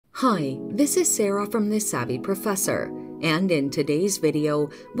Hi, this is Sarah from The Savvy Professor, and in today's video,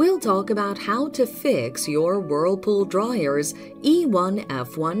 we'll talk about how to fix your Whirlpool dryer's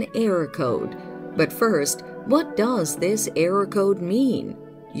E1F1 error code. But first, what does this error code mean?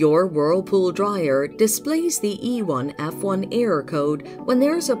 Your Whirlpool dryer displays the E1F1 error code when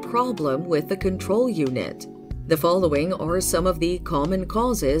there's a problem with the control unit. The following are some of the common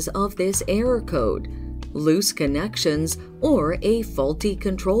causes of this error code: loose connections, or a faulty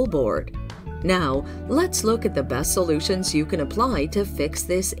control board. Now, let's look at the best solutions you can apply to fix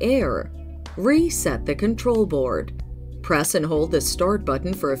this error. Reset the control board. Press and hold the start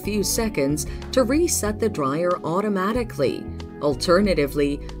button for a few seconds to reset the dryer automatically.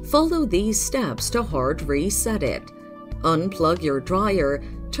 Alternatively, follow these steps to hard reset it. Unplug your dryer,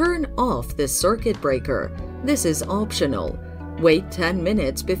 turn off the circuit breaker. This is optional. Wait 10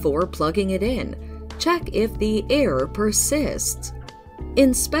 minutes before plugging it in. Check if the error persists.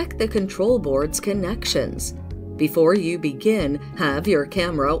 Inspect the control board's connections. Before you begin, have your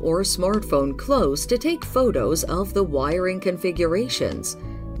camera or smartphone close to take photos of the wiring configurations.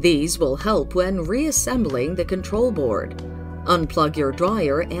 These will help when reassembling the control board. Unplug your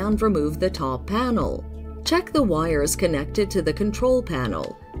dryer and remove the top panel. Check the wires connected to the control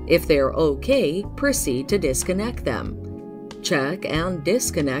panel. If they're okay, proceed to disconnect them. Check and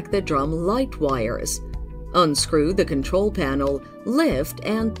disconnect the drum light wires. Unscrew the control panel, lift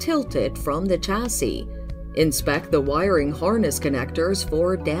and tilt it from the chassis. Inspect the wiring harness connectors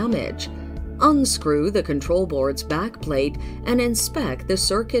for damage. Unscrew the control board's backplate and inspect the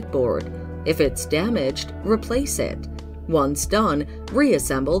circuit board. If it's damaged, replace it. Once done,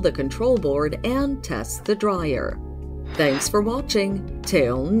 reassemble the control board and test the dryer. Thanks for watching.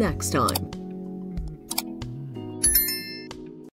 Till next time.